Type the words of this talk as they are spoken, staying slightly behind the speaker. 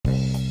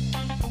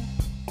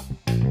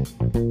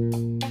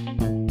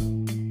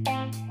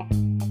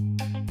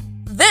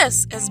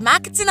This is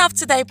Marketing of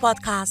Today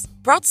podcast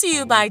brought to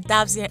you by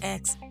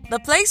DavsierX, the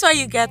place where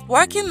you get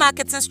working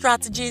marketing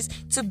strategies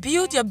to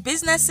build your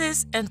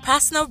businesses and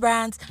personal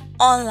brands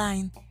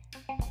online.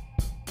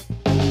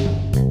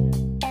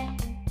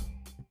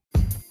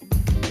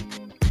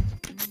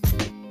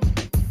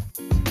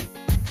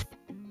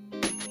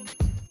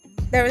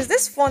 There is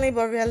this funny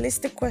but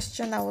realistic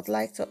question I would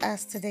like to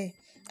ask today.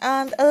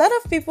 And a lot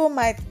of people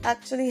might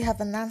actually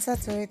have an answer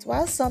to it,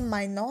 while some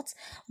might not.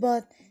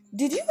 But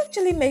did you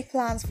actually make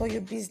plans for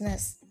your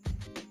business?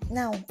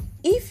 Now,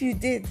 if you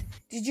did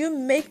you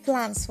make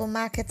plans for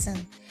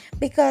marketing?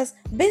 Because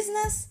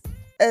business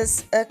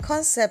is a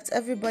concept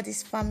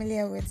everybody's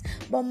familiar with,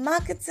 but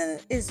marketing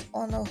is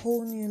on a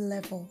whole new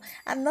level,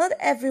 and not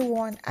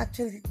everyone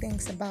actually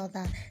thinks about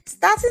that.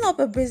 Starting up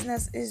a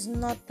business is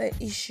not the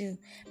issue,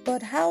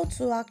 but how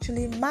to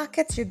actually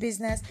market your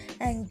business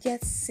and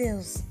get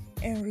sales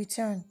in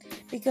return.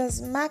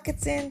 Because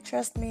marketing,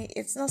 trust me,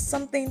 it's not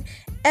something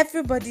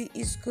everybody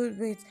is good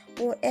with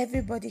or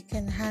everybody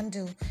can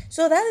handle.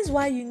 So that is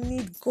why you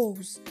need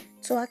goals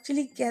to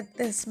actually get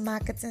this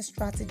marketing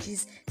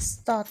strategies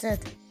started.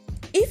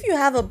 If you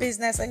have a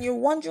business and you're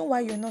wondering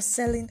why you're not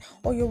selling,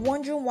 or you're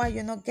wondering why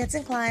you're not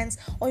getting clients,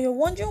 or you're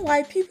wondering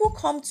why people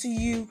come to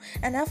you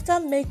and after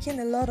making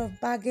a lot of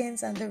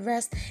bargains and the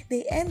rest,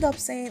 they end up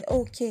saying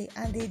okay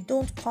and they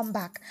don't come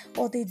back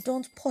or they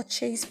don't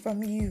purchase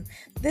from you,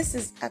 this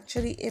is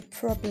actually a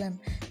problem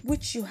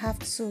which you have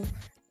to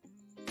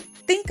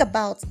think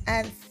about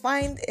and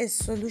find a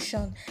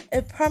solution,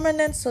 a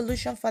permanent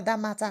solution for that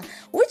matter.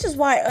 Which is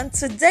why on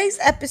today's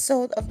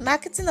episode of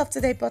Marketing of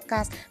Today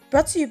podcast,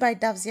 brought to you by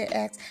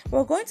DavsierX,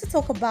 we're going to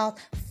talk about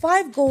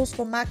 5 goals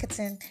for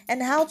marketing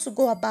and how to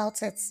go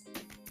about it.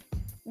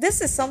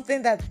 This is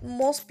something that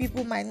most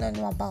people might not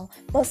know about,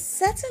 but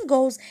setting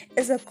goals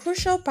is a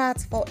crucial part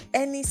for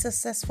any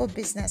successful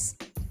business.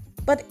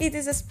 But it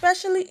is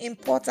especially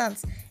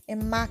important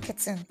in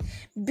marketing.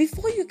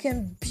 Before you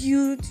can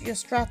build your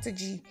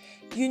strategy,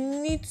 you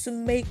need to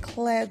make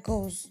clear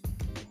goals.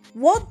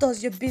 What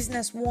does your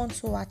business want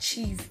to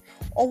achieve?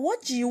 Or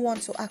what do you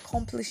want to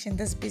accomplish in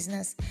this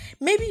business?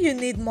 Maybe you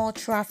need more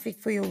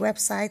traffic for your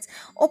website,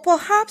 or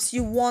perhaps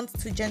you want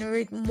to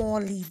generate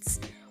more leads.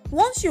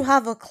 Once you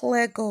have a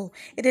clear goal,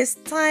 it is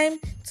time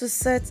to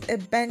set a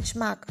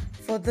benchmark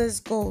for these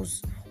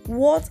goals.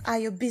 What are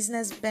your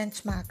business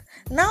benchmark?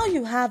 Now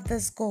you have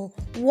this goal.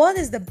 What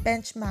is the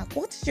benchmark?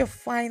 What is your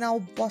final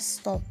bus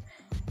stop?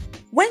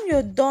 When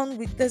you're done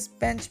with this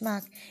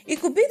benchmark, it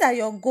could be that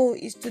your goal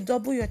is to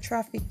double your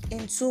traffic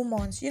in 2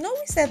 months. We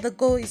said the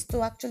goal is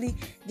to actually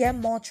get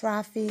more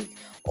traffic,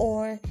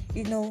 or,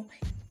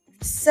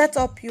 set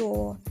up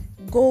your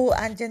goal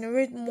and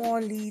generate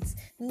more leads.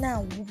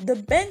 Now, the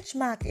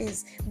benchmark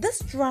is this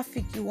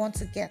traffic you want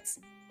to get.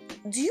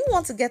 Do you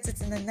want to get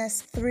it in the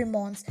next 3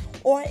 months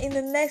or in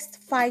the next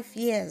 5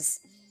 years?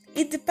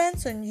 It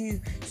depends on you.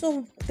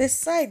 So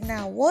decide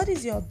now, what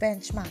is your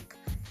benchmark?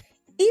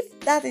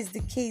 If that is the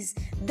case,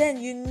 then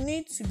you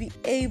need to be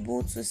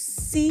able to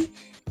see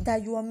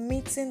that you are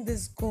meeting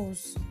these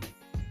goals.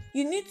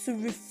 You need to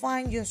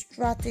refine your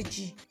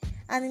strategy.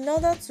 And in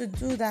order to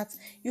do that,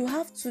 you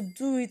have to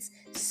do it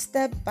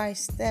step by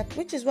step,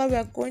 which is why we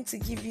are going to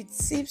give you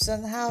tips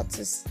on how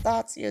to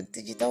start your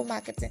digital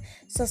marketing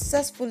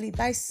successfully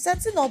by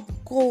setting up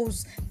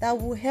goals that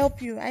will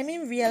help you. I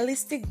mean,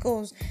 realistic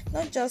goals,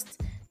 not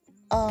just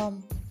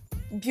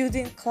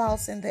building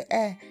clouds in the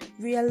air.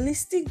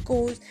 Realistic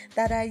goals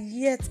that are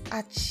yet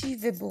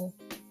achievable.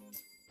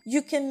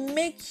 You can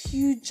make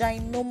huge,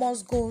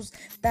 ginormous goals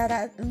that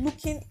are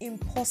looking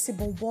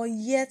impossible but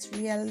yet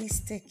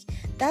realistic.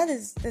 That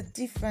is the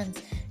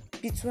difference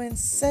between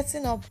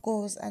setting up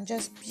goals and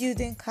just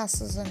building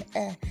castles on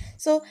air.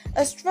 So,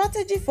 a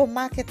strategy for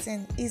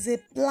marketing is a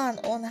plan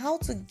on how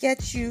to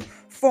get you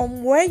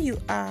from where you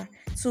are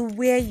to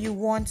where you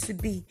want to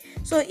be.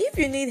 So if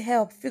you need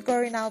help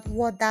figuring out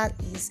what that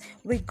is,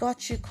 we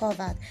got you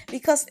covered.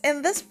 Because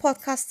in this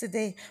podcast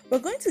today, we're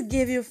going to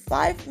give you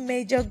 5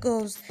 major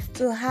goals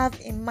to have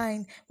in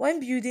mind when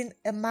building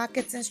a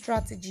marketing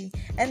strategy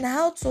and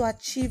how to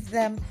achieve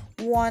them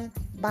one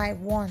by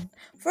one.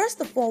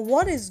 First of all,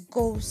 what is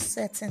goal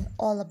setting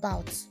all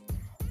about?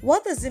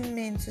 What does it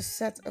mean to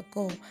set a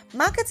goal?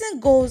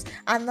 Marketing goals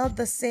are not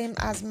the same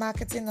as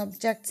marketing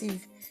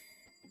objective,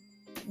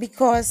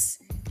 because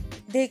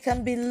they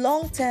can be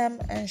long-term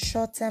and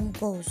short-term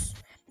goals.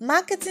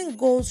 Marketing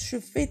goals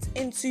should fit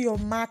into your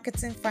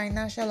marketing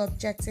financial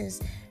objectives,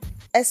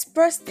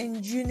 expressed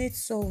in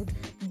units sold,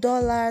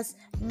 dollars,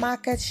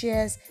 market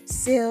shares,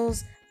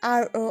 sales,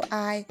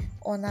 ROI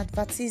on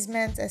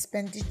advertisement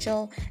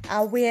expenditure,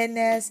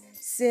 awareness,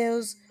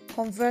 sales,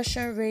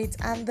 conversion rate,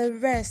 and the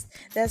rest.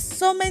 There's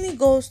so many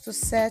goals to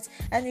set,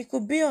 and it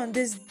could be on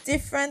this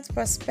different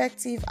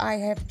perspective I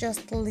have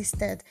just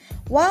listed.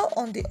 While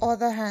on the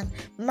other hand,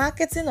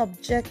 marketing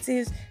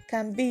objectives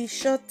can be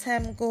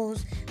short-term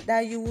goals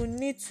that you will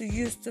need to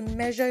use to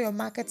measure your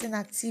marketing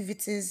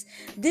activities.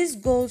 These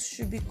goals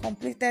should be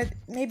completed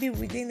maybe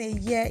within a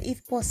year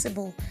if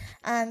possible,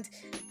 and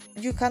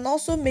you can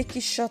also make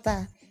it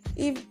shorter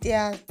if they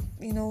are,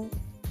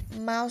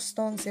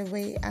 milestones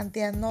away and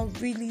they are not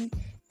really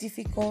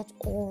difficult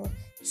or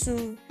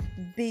too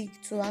big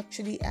to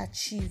actually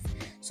achieve.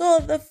 So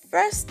the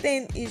first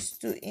thing is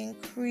to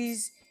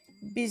increase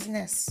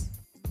business.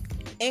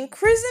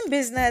 Increasing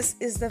business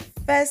is the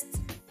first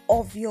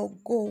of your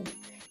goal.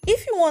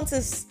 If you want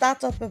to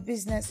start up a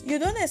business, you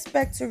don't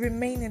expect to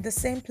remain in the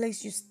same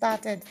place you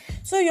started.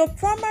 So your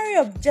primary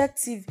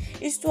objective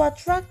is to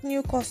attract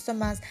new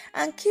customers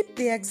and keep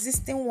the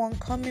existing one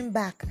coming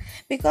back.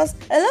 Because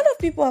a lot of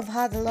people have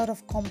had a lot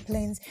of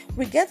complaints.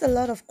 We get a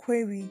lot of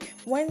query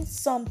when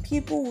some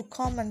people will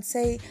come and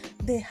say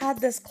they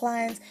had this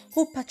client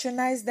who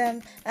patronized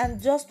them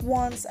and just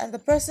once, and the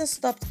person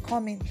stopped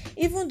coming.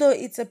 Even though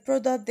it's a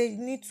product they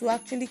need to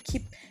actually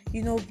keep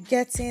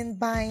getting,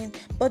 buying,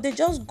 but they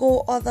just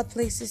go other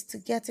places to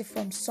get it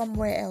from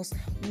somewhere else.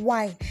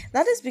 Why?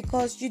 That is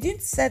because you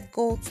didn't set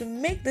goal to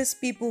make these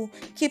people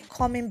keep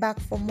coming back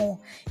for more.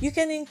 You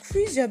can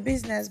increase your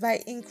business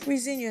by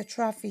increasing your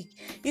traffic.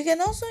 You can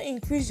also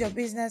increase your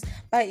business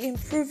by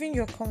improving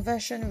your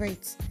conversion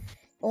rate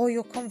or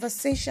your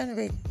conversation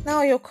rate.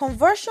 Now, your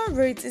conversion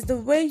rate is the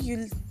way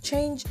you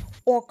change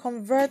or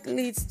convert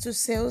leads to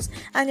sales,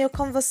 and your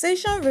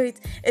conversation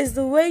rate is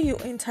the way you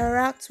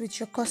interact with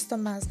your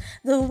customers,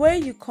 the way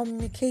you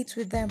communicate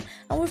with them.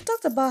 And we've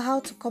talked about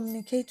how to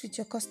communicate with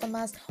your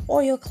customers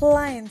or your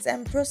clients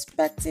and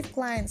prospective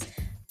clients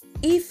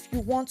if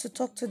you want to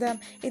talk to them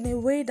in a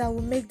way that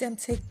will make them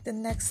take the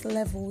next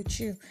level with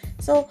you.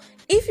 So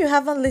if you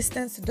haven't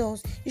listened to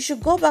those, you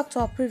should go back to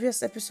our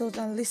previous episodes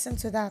and listen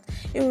to that.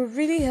 It will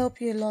really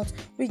help you a lot.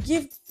 We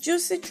give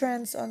juicy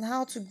trends on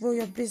how to grow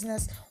your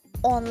business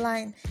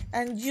online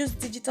and use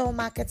digital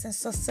marketing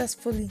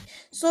successfully.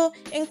 So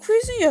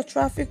increasing your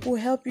traffic will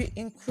help you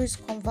increase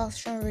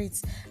conversion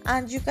rates,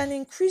 and you can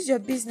increase your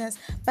business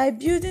by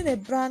building a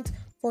brand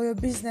for your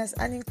business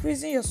and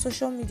increasing your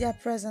social media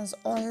presence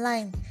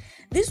online.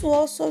 This will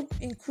also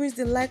increase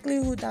the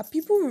likelihood that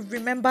people will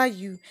remember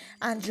you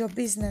and your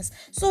business.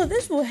 So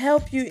this will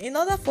help you. In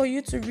order for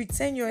you to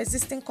retain your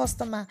existing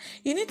customer,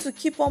 you need to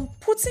keep on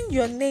putting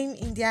your name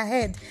in their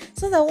head,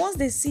 so that once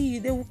they see you,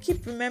 they will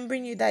keep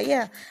remembering you that,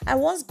 yeah, I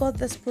once got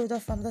this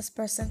product from this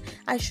person.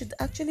 I should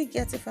actually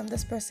get it from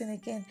this person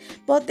again.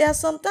 But there are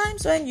some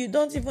times when you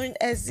don't even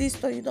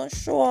exist or you don't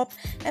show up,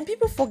 and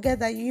people forget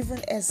that you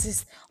even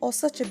exist or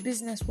such a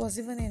business was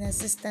even in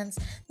existence.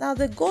 Now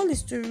the goal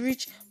is to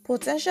reach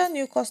potential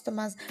new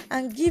customers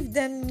and give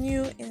them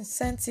new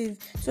incentive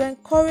to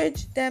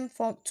encourage them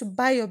to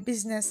buy your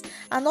business,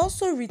 and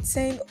also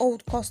retain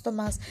old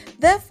customers.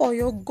 Therefore,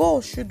 your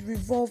goal should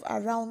revolve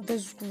around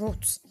this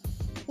growth.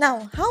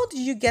 Now, how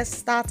do you get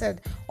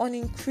started on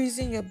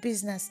increasing your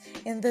business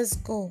in this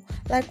goal?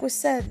 Like we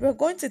said, we're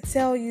going to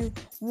tell you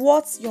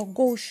what your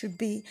goal should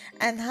be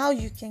and how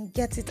you can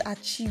get it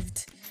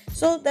achieved.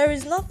 So there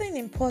is nothing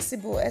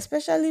impossible,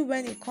 especially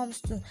when it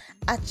comes to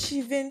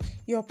achieving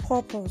your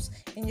purpose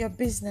in your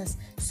business.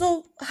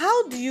 So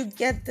how do you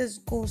get this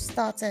goal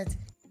started?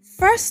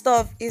 First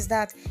off is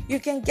that you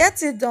can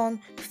get it done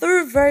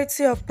through a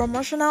variety of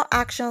promotional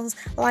actions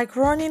like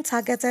running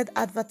targeted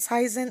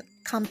advertising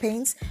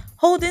campaigns,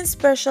 holding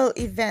special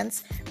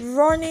events,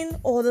 running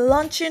or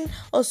launching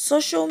a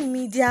social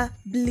media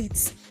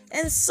blitz,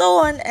 and so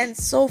on and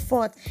so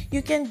forth.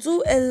 You can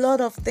do a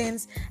lot of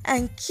things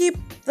and keep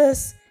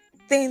this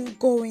thing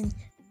going.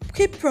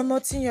 Keep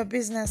promoting your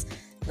business.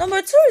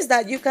 Number two is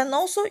that you can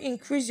also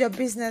increase your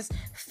business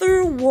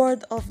through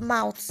word of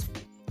mouth.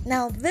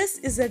 Now, this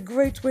is a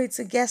great way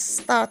to get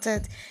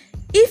started.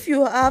 If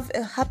you have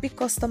a happy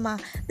customer,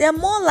 they are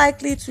more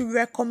likely to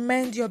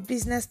recommend your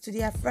business to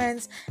their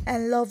friends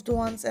and loved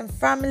ones and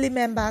family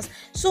members.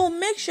 So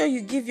make sure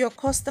you give your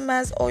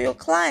customers, or your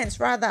clients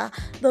rather,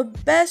 the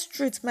best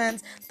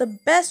treatment, the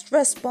best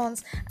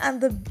response, and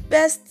the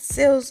best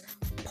sales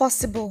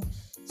possible,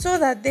 so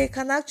that they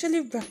can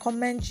actually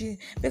recommend you,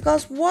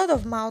 because word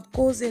of mouth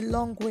goes a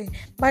long way.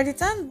 By the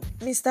time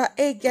Mr.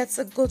 A gets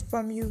a good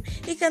from you,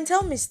 he can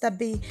tell Mr.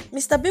 B,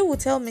 Mr. B will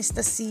tell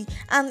Mr. C,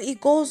 and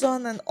it goes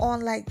on and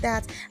on like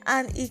that,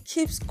 and it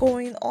keeps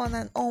going on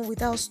and on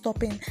without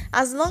stopping,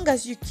 as long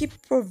as you keep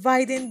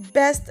providing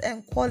best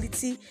and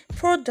quality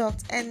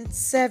product and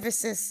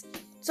services.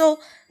 So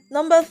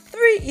number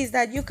three is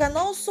that you can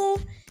also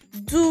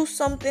do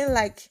something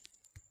like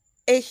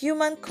a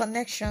human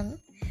connection,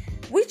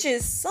 which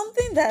is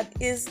something that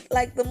is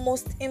like the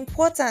most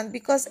important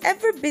because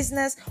every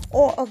business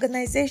or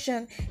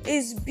organization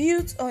is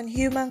built on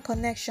human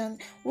connection,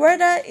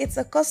 whether it's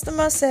a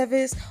customer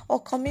service or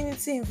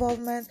community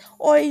involvement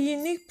or a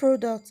unique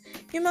product.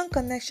 Human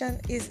connection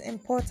is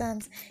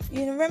important.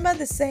 You remember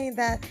the saying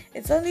that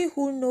it's only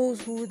who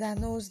knows who that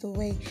knows the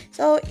way.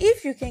 So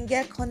if you can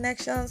get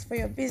connections for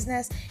your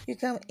business, you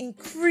can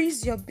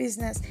increase your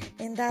business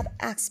in that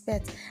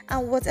aspect.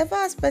 And whatever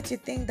aspect you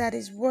think that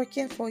is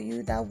working for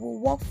you, that will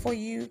work for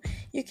you,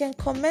 you can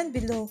comment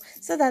below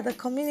so that the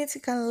community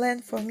can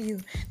learn from you.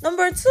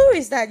 Number two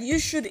is that you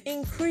should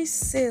increase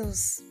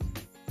sales.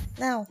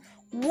 Now,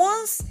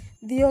 once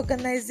the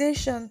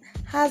organization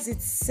has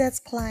its set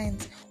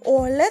clients,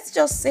 or let's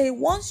just say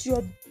once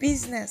your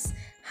business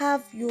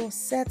have your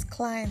set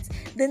clients,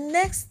 the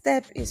next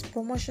step is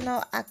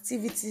promotional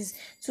activities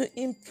to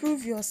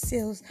improve your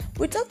sales.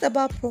 We talked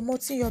about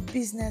promoting your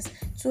business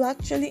to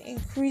actually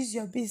increase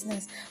your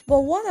business, but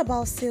what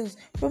about sales?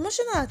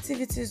 Promotional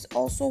activities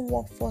also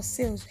work for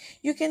sales.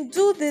 You can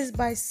do this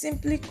by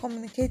simply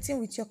communicating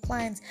with your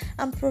clients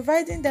and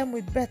providing them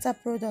with better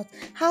products.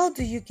 How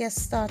do you get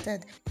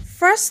started?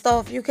 First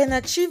off, you can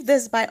achieve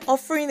this by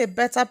offering a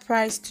better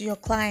price to your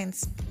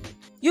clients.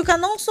 You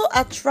can also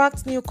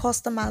attract new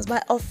customers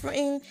by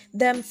offering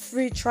them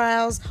free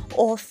trials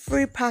or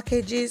free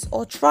packages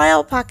or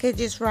trial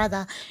packages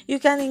rather. You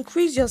can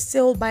increase your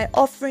sale by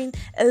offering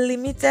a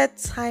limited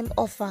time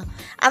offer.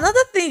 Another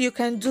thing you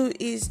can do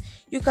is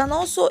you can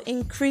also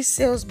increase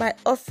sales by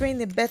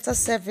offering a better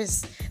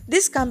service.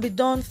 This can be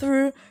done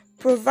through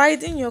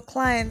providing your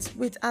clients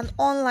with an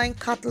online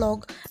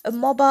catalog, a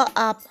mobile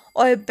app,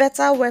 or a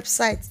better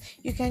website.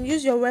 You can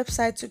use your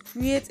website to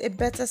create a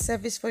better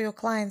service for your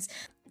clients.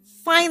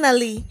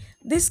 Finally,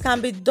 this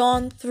can be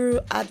done through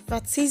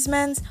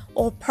advertisements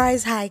or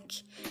price hike.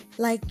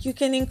 Like you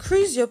can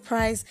increase your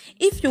price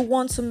if you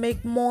want to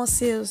make more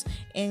sales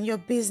in your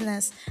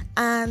business,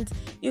 and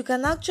you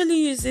can actually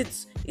use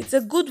it. It's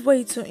a good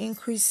way to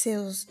increase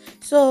sales.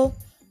 So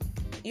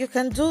you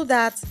can do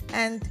that,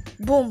 and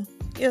boom,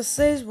 your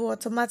sales will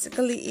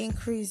automatically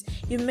increase.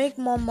 You make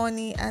more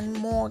money and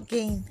more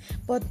gain.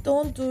 But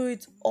don't do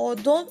it or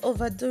don't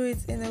overdo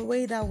it in a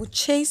way that will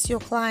chase your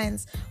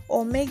clients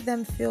or make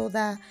them feel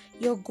that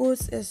your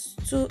goods is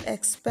too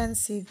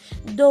expensive.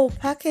 Though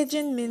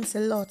packaging means a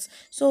lot.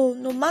 So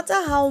no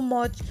matter how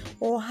much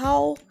or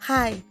how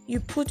high you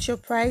put your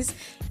price,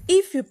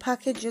 if you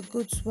package your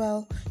goods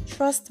well,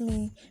 trust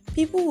me,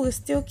 people will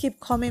still keep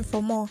coming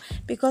for more,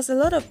 because a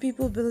lot of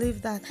people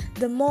believe that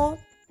the more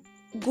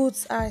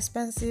goods are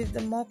expensive,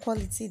 the more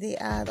quality they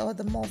add or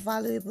the more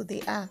valuable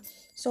they are.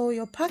 So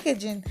your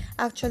packaging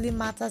actually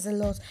matters a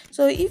lot.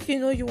 So if you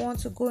know you want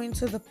to go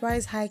into the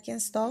price hiking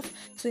stuff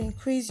to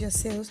increase your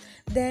sales,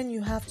 then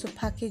you have to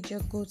package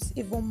your goods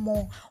even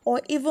more or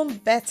even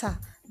better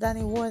than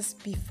it was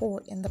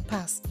before in the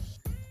past.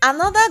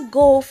 Another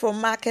goal for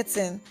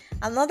marketing,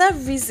 another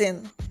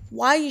reason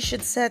why you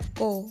should set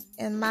goal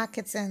in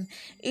marketing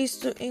is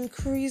to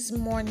increase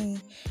money.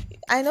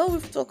 I know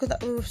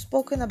we've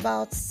spoken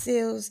about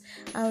sales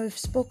and we've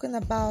spoken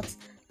about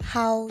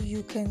how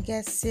you can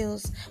get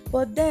sales,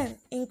 but then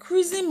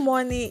increasing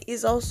money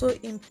is also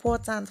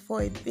important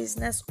for a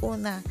business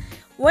owner.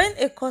 When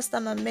a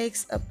customer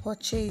makes a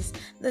purchase,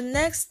 the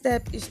next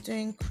step is to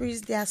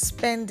increase their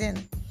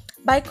spending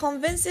by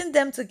convincing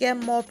them to get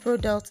more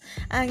products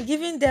and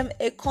giving them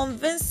a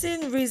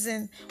convincing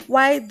reason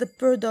why the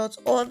product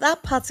or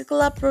that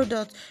particular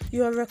product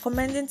you are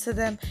recommending to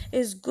them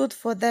is good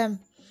for them.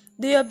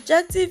 The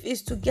objective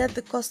is to get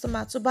the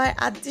customer to buy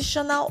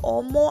additional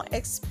or more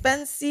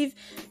expensive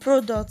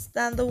products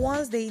than the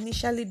ones they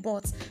initially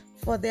bought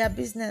for their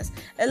business.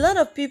 A lot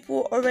of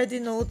people already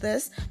know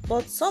this,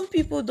 but some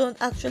people don't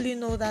actually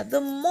know that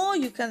the more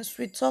you can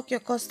sweet talk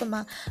your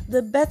customer,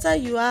 the better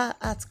you are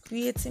at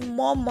creating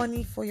more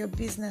money for your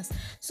business.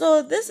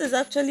 So this is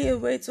actually a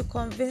way to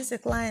convince a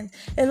client.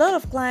 A lot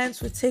of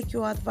clients will take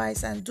your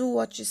advice and do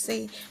what you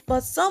say,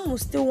 but some will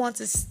still want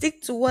to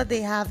stick to what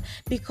they have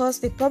because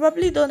they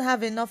probably don't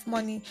have enough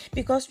money.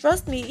 Because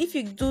trust me, if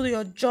you do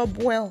your job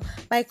well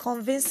by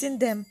convincing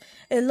them,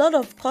 a lot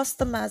of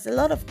customers, a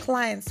lot of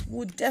clients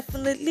would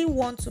definitely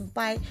want to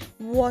buy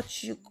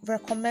what you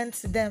recommend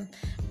to them,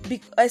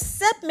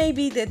 except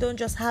maybe they don't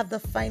just have the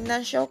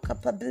financial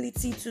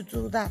capability to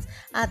do that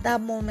at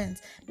that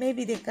moment.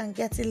 Maybe they can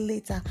get it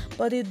later,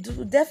 but it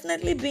will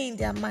definitely be in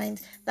their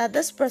mind that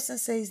this person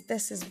says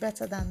this is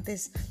better than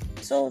this.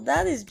 So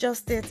that is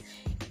just it.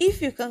 If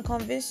you can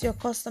convince your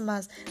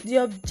customers, the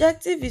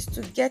objective is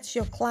to get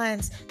your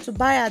clients to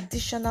buy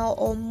additional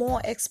or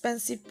more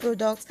expensive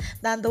products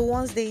than the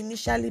ones they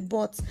initially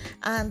bought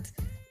and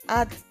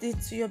add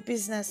it to your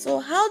business. So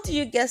how do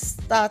you get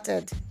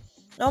started?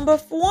 Number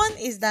one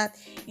is that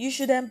you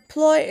should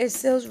employ a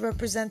sales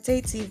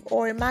representative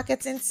or a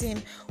marketing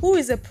team who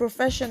is a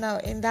professional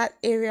in that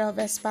area of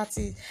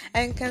expertise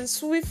and can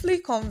swiftly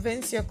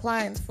convince your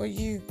clients for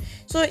you.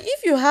 So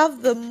if you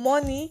have the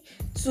money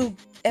to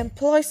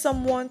employ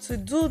someone to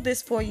do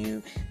this for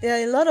you. There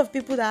are a lot of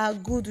people that are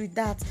good with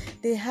that.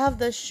 They have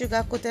the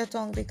sugar coated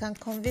tongue. They can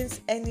convince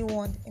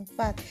anyone. In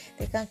fact,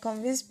 they can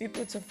convince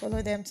people to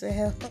follow them to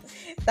hell.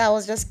 That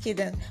was just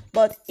kidding.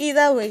 But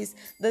either ways,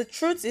 the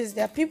truth is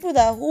there are people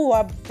that who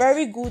are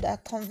very good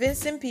at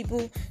convincing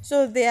people,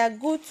 so they are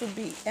good to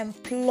be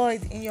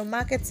employed in your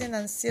marketing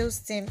and sales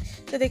team,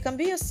 so they can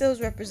be your sales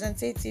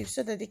representative,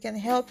 so that they can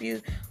help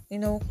you,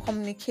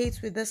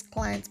 communicate with this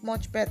client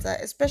much better,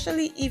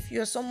 especially if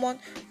you're someone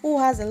who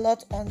has a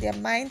lot on their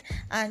mind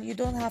and you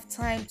don't have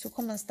time to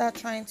come and start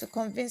trying to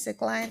convince a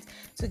client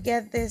to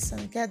get this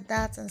and get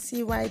that and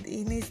see why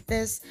he needs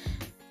this.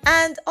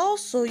 And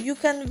also, you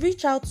can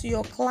reach out to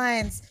your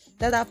clients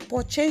that have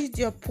purchased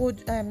your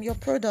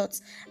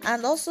products,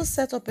 and also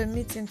set up a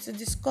meeting to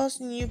discuss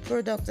new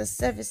products or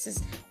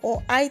services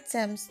or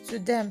items to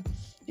them.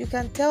 You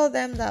can tell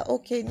them that,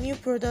 okay, new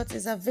product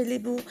is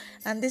available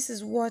and this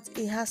is what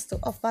it has to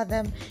offer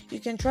them. You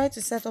can try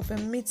to set up a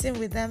meeting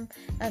with them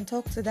and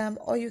talk to them,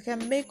 or you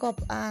can make up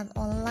an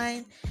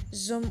online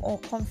Zoom or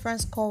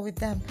conference call with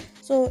them.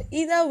 So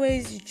either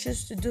ways you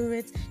choose to do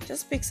it,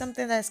 just pick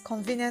something that is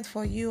convenient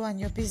for you and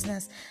your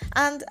business.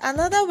 And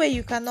another way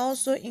you can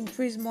also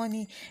increase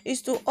money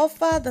is to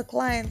offer the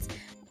client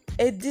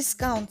a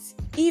discount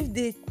if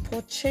they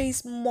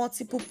purchase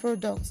multiple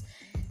products.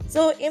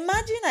 So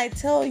imagine I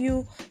tell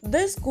you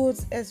this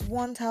goods is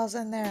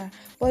 1,000 naira,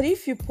 but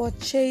if you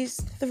purchase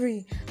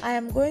three, I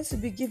am going to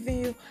be giving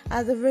you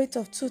at the rate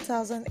of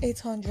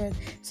 2,800.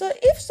 So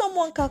if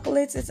someone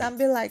calculates it and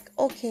be like,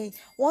 okay,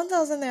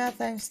 1,000 naira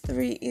times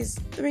three is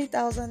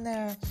 3,000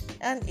 naira,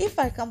 and if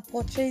I can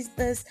purchase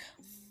this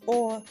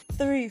or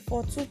three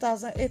for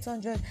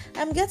 2,800,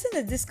 I'm getting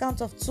a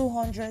discount of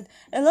 200.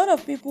 A lot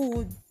of people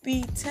would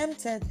be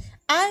tempted.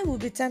 I would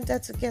be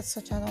tempted to get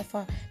such an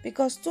offer,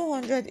 because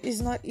 200 is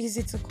not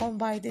easy to come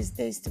by these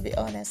days, to be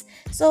honest.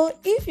 So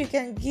if you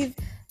can give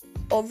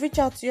or reach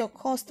out to your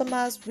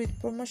customers with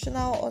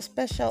promotional or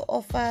special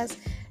offers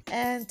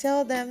and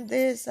tell them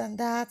this and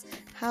that,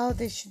 how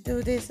they should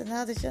do this and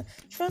how they should,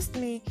 trust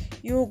me,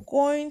 you're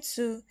going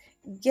to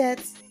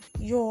get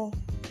your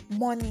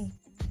money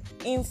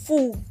in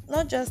full,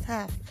 not just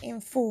half,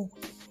 in full.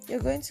 You're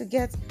going to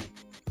get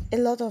a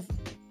lot of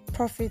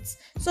profits.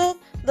 So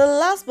the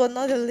last but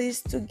not the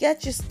least, to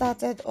get you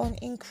started on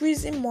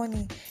increasing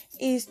money,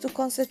 is to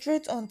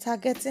concentrate on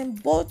targeting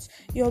both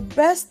your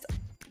best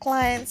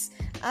clients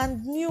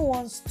and new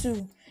ones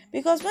too.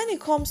 Because when it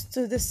comes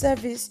to the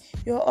service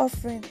you're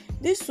offering,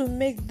 this will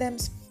make them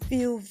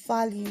feel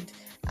valued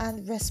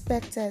and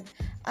respected,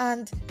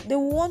 and they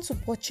want to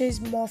purchase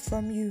more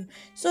from you.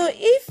 So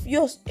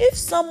if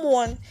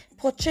someone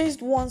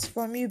purchased once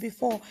from you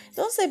before,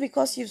 don't say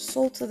because you've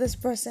sold to this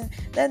person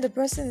then the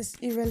person is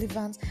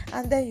irrelevant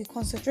and then you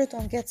concentrate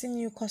on getting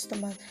new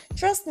customers.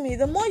 Trust me,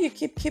 the more you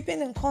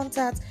keeping in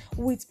contact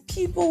with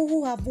people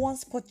who have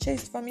once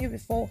purchased from you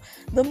before,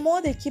 the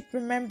more they keep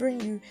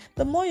remembering you,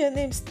 the more your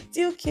name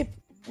still keep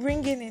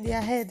ringing in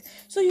their head.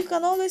 So you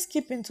can always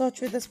keep in touch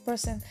with this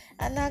person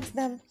and ask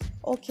them,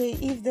 okay,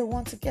 if they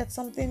want to get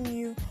something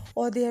new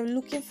or they're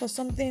looking for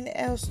something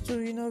else to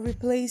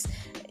replace,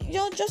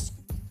 just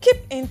keep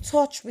in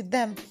touch with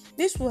them.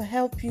 This will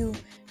help you.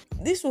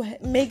 This will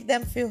make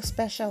them feel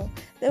special.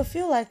 They'll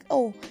feel like,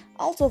 oh,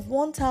 out of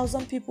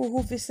 1,000 people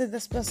who visit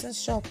this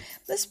person's shop,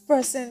 this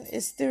person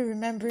is still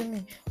remembering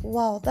me.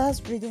 Wow,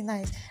 that's really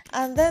nice.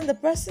 And then the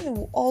person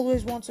will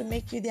always want to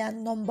make you their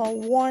number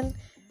one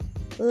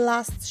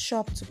last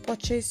shop to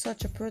purchase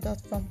such a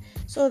product from.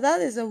 So that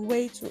is a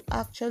way to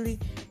actually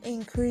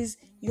increase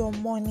your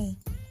money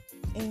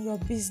in your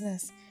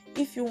business,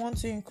 if you want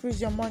to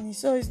increase your money.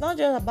 So it's not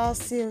just about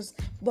sales,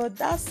 but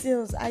that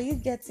sales, are you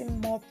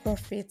getting more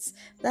profits?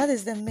 That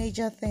is the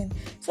major thing.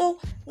 So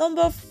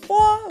number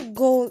 4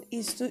 goal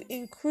is to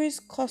increase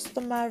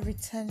customer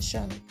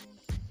retention.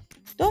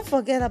 Don't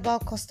forget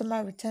about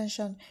customer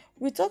retention.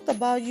 We talked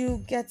about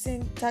you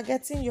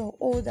targeting your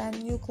old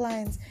and new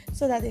clients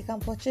so that they can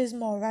purchase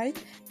more, right?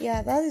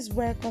 Yeah, that is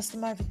where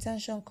customer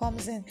retention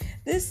comes in.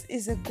 This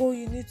is a goal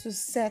you need to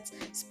set,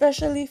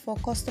 especially for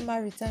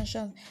customer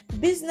retention.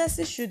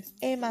 Businesses should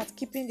aim at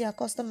keeping their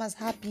customers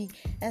happy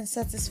and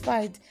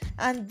satisfied,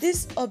 and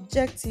this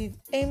objective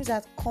aims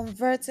at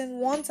converting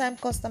one-time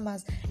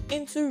customers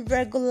into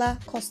regular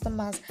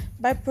customers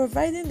by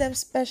providing them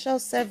special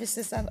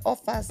services and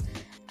offers,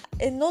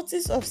 a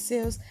notice of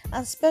sales,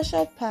 and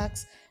special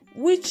packs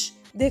which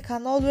they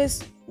can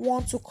always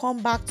want to come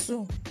back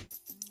to,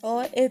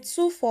 or a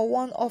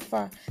 2-for-1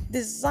 offer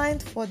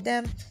designed for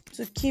them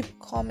to keep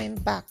coming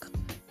back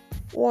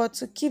or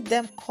to keep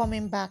them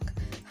coming back.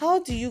 How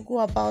do you go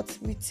about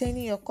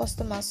retaining your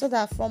customers so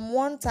that from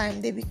one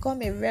time they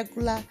become a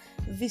regular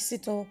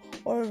visitor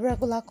or a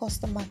regular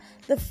customer?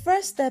 The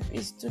first step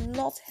is to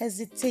not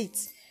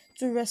hesitate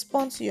to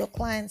respond to your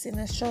clients in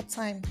a short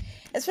time,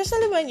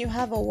 especially when you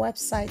have a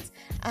website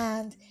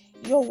and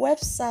your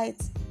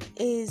website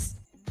is,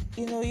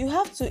 you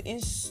have to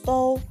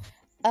install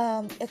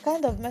a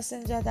kind of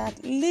messenger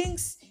that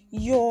links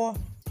your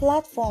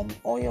platform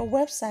or your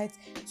website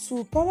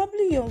to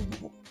probably your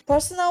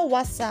personal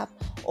WhatsApp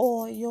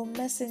or your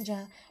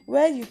messenger,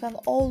 where you can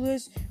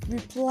always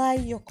reply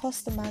your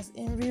customers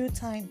in real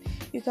time.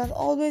 You can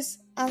always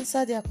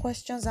answer their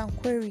questions and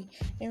query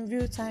in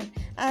real time.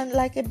 And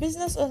like a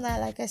business owner,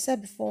 like I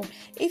said before,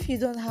 if you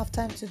don't have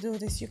time to do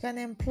this, you can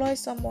employ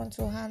someone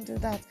to handle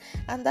that.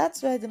 And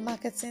that's where the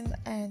marketing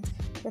and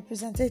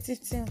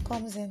representative team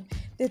comes in.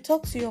 They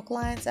talk to your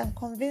clients and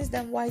convince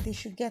them why they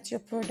should get your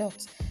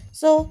product.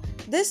 So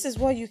this is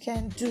what you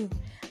can do.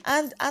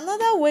 And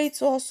another way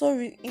to also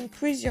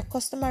increase your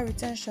customer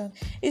retention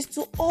is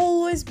to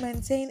always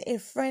maintain a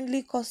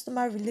friendly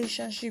customer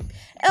relationship.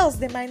 Else,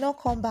 they might not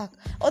come back,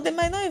 or they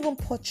might not even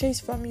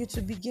purchase from you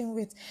to begin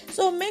with.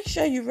 So make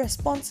sure you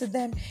respond to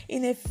them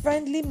in a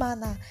friendly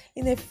manner,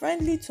 in a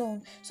friendly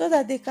tone, so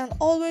that they can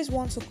always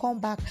want to come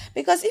back.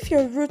 Because if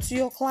you're rude to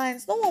your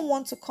clients, no one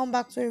wants to come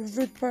back to a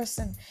rude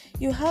person.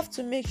 You have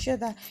to make sure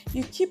that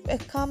you keep a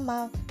calm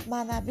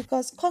manner,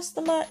 because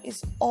customer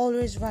is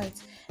always right.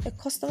 A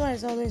customer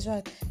is always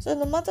right. So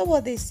no matter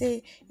what they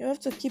say, you have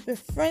to keep a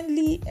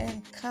friendly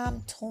and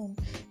calm tone.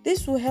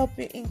 This will help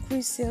you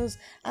increase sales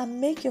and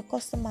make your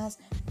customers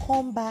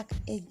come back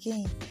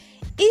again.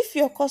 If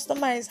your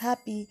customer is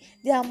happy,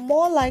 they are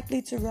more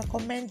likely to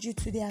recommend you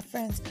to their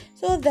friends.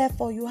 So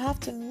therefore, you have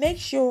to make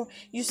sure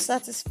you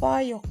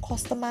satisfy your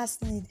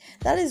customer's need.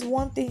 That is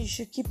one thing you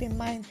should keep in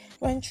mind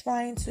when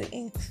trying to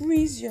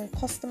increase your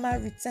customer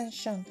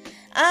retention.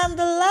 And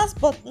the last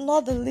but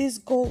not the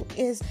least goal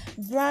is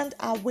brand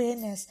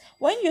awareness.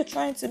 When you're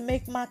trying to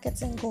make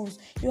marketing goals,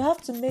 you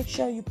have to make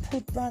sure you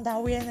put brand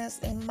awareness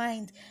in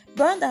mind.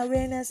 Brand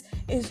awareness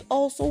is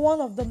also one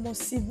of the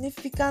most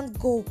significant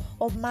goals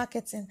of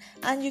marketing,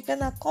 and you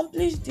can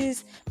accomplish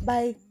this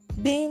by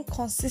being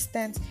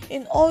consistent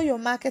in all your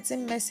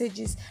marketing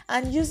messages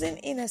and using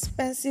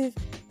inexpensive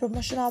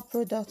promotional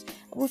products.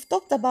 We've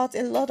talked about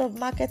a lot of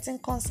marketing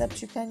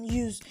concepts you can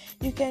use.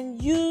 You can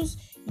use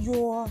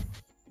your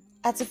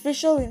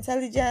artificial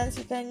intelligence,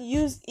 you can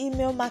use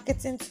email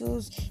marketing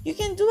tools, you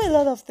can do a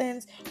lot of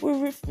things.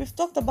 We've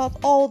talked about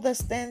all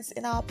these things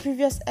in our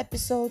previous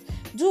episode.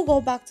 Do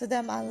go back to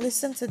them and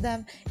listen to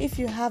them if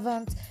you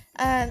haven't.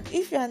 And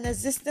if you're an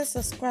existing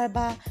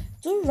subscriber,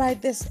 do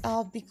write this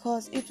out,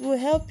 because it will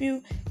help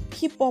you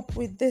keep up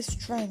with these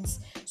trends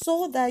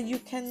so that you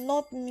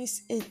cannot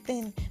miss a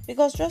thing.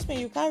 Because trust me,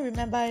 you can't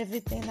remember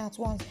everything at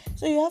once.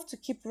 So you have to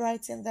keep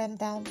writing them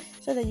down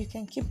so that you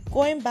can keep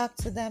going back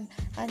to them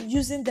and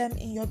using them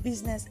in your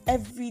business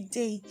every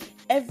day,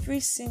 every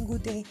single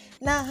day.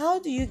 Now, how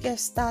do you get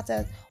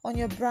started on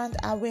your brand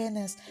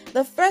awareness?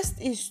 The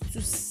first is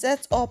to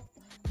set up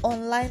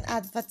online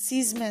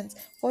advertisement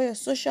for your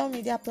social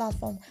media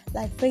platform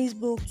like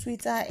Facebook,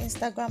 Twitter,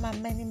 Instagram,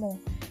 and many more.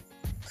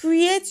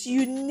 Create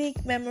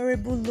unique,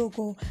 memorable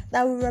logo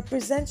that will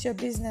represent your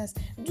business.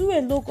 Do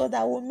a logo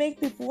that will make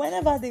people,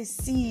 whenever they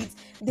see it,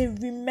 they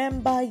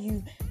remember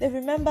you. They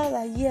remember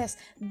that yes,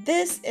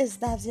 this is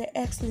Davzia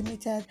X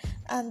Limited,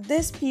 and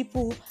these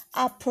people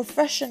are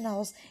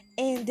professionals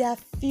in their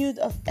field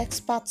of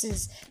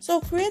expertise. So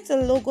create a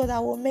logo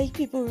that will make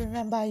people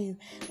remember you.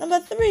 Number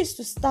 3 is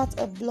to start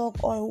a blog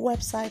or a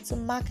website to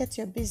market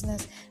your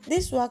business.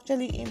 This will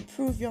actually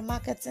improve your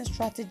marketing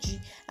strategy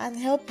and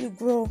help you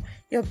grow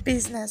your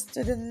business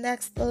to the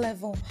next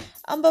level.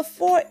 Number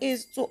 4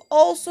 is to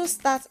also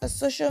start a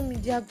social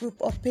media group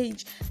or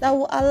page that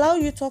will allow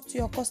you to talk to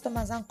your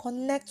customers and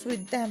connect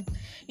with them.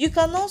 You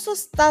can also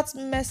start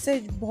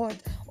message board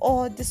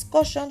or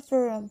discussion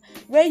forum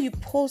where you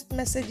post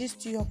messages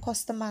to your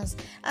customers,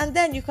 and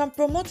then you can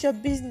promote your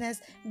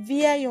business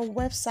via your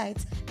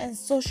website and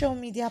social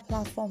media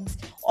platforms.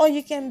 Or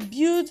you can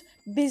build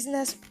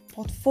business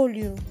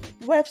portfolio,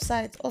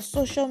 website, or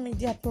social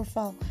media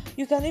profile.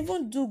 You can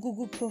even do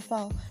Google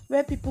profile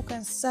where people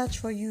can search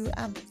for you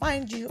and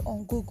find you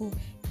on Google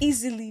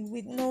easily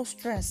with no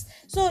stress.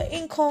 So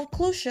in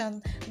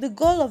conclusion, the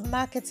goal of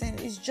marketing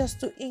is just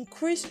to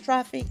increase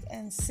traffic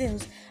and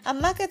sales. And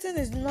marketing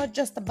is not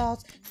just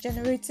about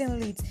generating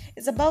leads,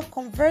 it's about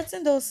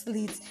converting those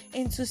leads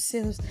into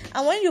sales.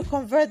 And when you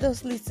convert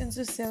those leads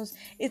into sales,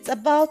 it's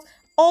about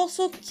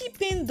also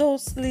keeping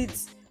those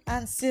leads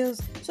and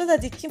sales so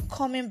that they keep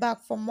coming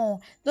back for more.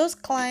 Those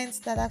clients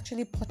that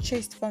actually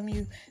purchased from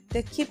you,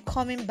 they keep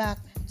coming back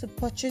to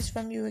purchase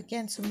from you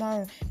again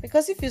tomorrow.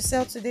 Because if you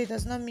sell today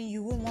does not mean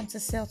you won't want to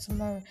sell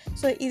tomorrow.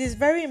 So it is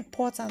very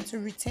important to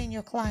retain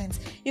your clients.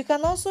 You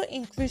can also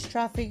increase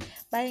traffic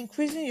by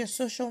increasing your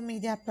social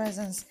media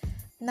presence.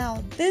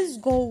 Now, this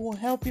goal will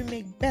help you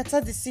make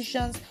better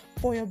decisions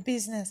for your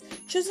business.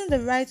 Choosing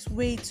the right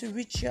way to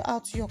reach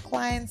out to your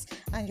clients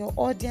and your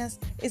audience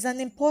is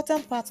an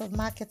important part of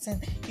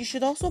marketing. You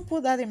should also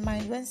put that in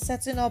mind when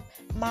setting up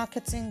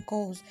marketing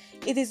goals.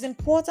 It is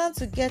important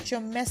to get your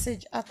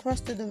message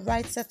across to the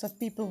right set of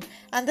people,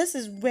 and this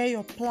is where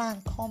your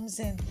plan comes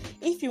in.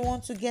 If you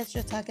want to get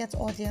your target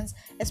audience,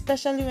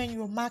 especially when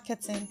you're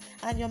marketing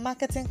and your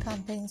marketing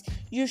campaigns,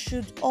 you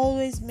should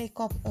always make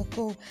up a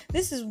goal.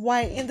 This is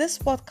why in this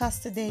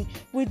podcast today,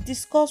 we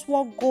discuss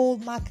what goal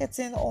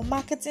marketing or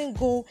marketing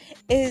goal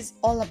is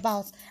all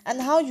about and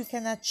how you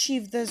can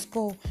achieve this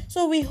goal.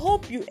 So we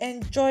hope you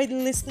enjoyed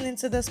listening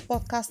to this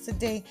podcast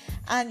today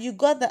and you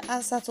got the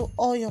answer to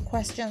all your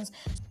questions.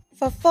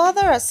 For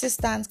further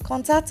assistance,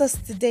 contact us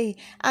today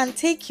and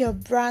take your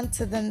brand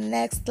to the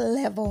next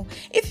level.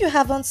 If you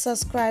haven't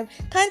subscribed,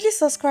 kindly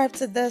subscribe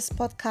to this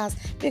podcast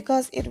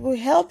because it will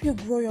help you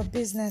grow your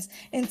business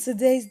in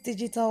today's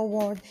digital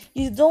world.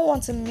 You don't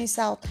want to miss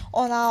out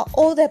on our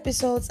old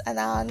episodes and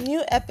our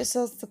new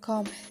episodes to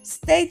come.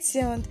 Stay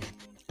tuned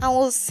and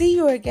we'll see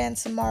you again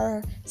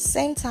tomorrow.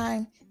 Same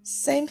time,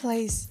 same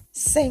place,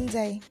 same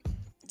day.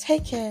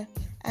 Take care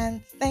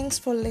and thanks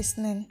for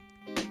listening.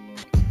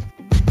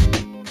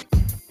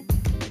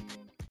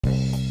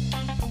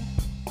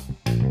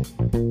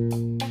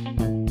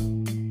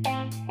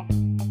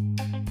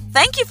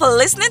 Thank you for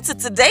listening to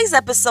today's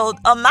episode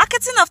of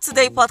Marketing of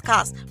Today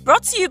podcast,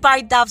 brought to you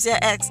by Davzia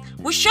X.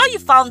 We're sure you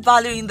found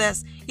value in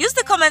this. Use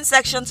the comment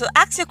section to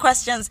ask your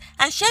questions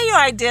and share your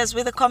ideas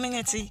with the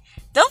community.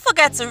 Don't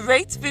forget to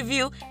rate,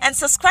 review, and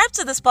subscribe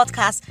to this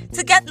podcast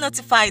to get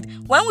notified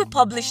when we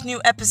publish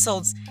new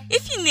episodes.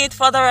 If you need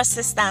further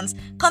assistance,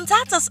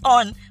 contact us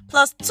on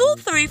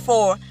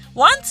 +234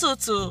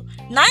 122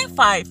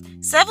 95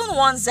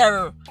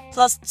 710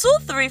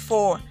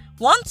 +234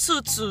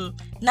 122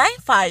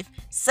 95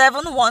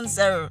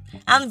 710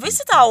 and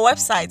visit our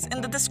website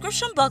in the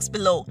description box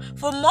below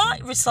for more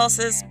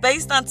resources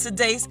based on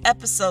today's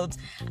episodes,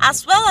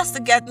 as well as to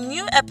get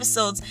new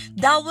episodes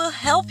that will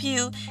help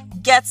you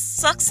get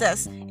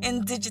success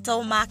in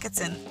digital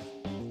marketing.